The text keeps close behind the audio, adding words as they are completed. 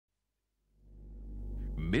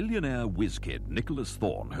Millionaire whiz-kid Nicholas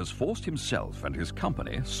Thorne has forced himself and his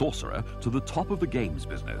company, Sorcerer, to the top of the games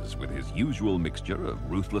business with his usual mixture of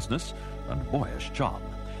ruthlessness and boyish charm.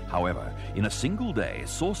 However, in a single day,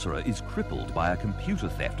 Sorcerer is crippled by a computer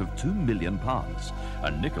theft of £2 million,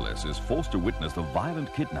 and Nicholas is forced to witness the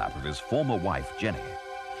violent kidnap of his former wife, Jenny.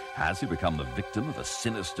 Has he become the victim of a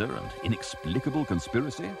sinister and inexplicable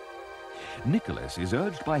conspiracy? Nicholas is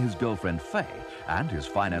urged by his girlfriend Faye and his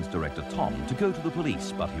finance director Tom to go to the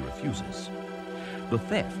police, but he refuses. The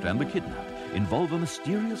theft and the kidnap involve a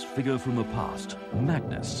mysterious figure from the past,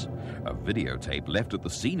 Magnus. A videotape left at the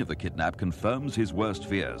scene of the kidnap confirms his worst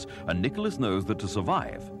fears, and Nicholas knows that to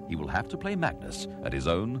survive, he will have to play Magnus at his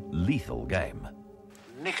own lethal game.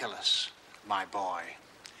 Nicholas, my boy,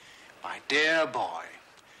 my dear boy,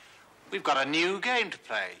 we've got a new game to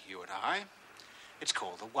play, you and I. It's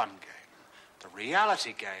called the One Game. The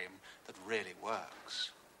reality game that really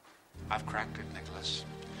works. I've cracked it, Nicholas.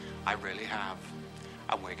 I really have.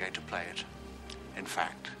 And we're going to play it. In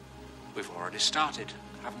fact, we've already started,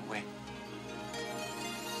 haven't we?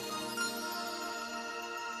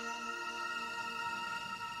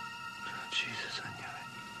 Oh, Jesus, I knew it.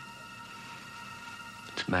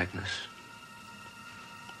 It's Magnus.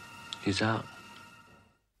 He's out.